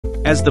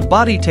As the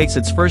body takes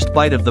its first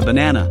bite of the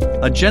banana,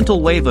 a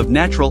gentle wave of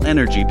natural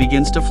energy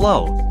begins to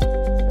flow.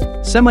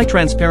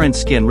 Semi-transparent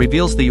skin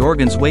reveals the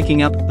organs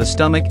waking up, the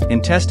stomach,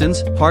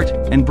 intestines, heart,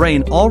 and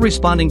brain all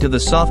responding to the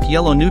soft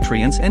yellow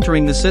nutrients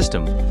entering the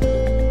system.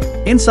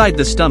 Inside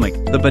the stomach,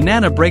 the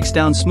banana breaks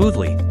down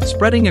smoothly,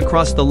 spreading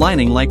across the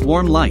lining like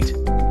warm light.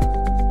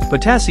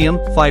 Potassium,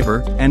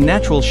 fiber, and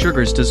natural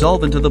sugars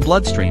dissolve into the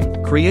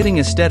bloodstream, creating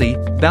a steady,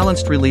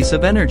 balanced release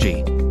of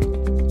energy.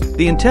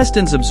 The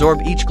intestines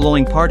absorb each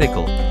glowing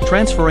particle,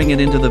 transferring it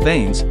into the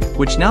veins,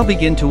 which now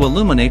begin to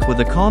illuminate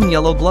with a calm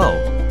yellow glow.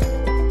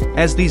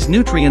 As these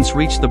nutrients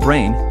reach the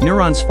brain,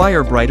 neurons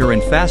fire brighter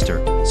and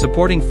faster,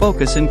 supporting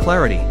focus and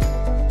clarity.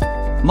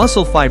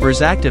 Muscle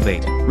fibers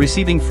activate,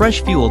 receiving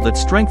fresh fuel that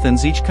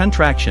strengthens each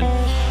contraction.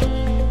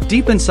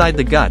 Deep inside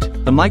the gut,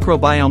 the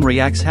microbiome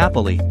reacts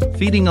happily,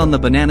 feeding on the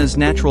banana's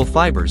natural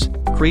fibers,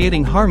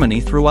 creating harmony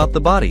throughout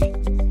the body.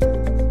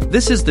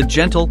 This is the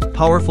gentle,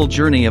 powerful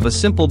journey of a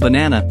simple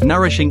banana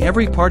nourishing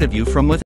every part of you from within.